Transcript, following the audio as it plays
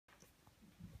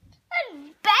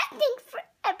lasting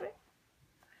forever.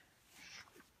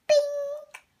 Bing!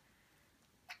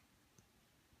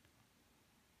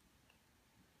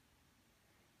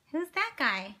 Who's that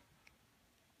guy?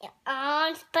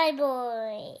 Spider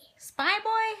Boy. Spy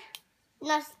Boy?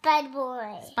 No, Spider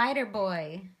Boy. Spider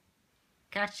Boy.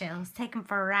 Gotcha. Let's take him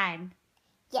for a ride.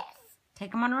 Yes.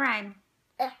 Take him on a ride.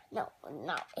 No,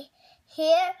 not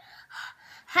here.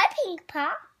 Hi, Pink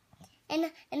Paw.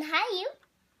 And hi, you.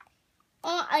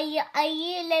 Are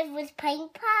you live with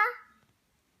Pink Paw?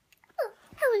 Oh,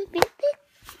 I was big.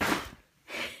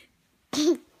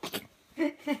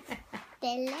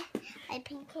 Bella, hi,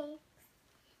 Pinky.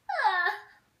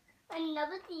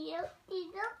 Another deal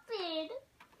is a bed.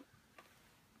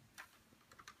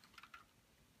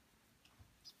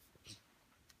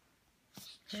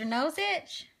 Does your nose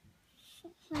itch?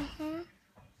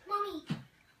 Mommy,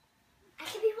 I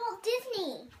could be Walt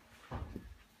Disney.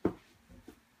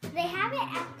 They have it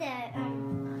at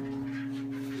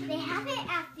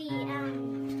the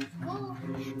school,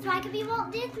 so I could be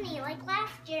Walt Disney like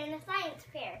last year in the science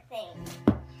fair thing.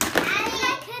 Addie,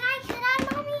 could I,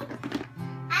 Mommy?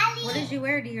 Addie. What did you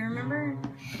wear? Do you remember?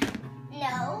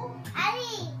 No,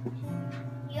 Addie.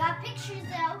 You have pictures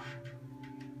though.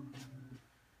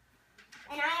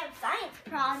 And I have science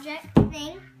project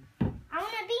thing. I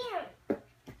want to be him.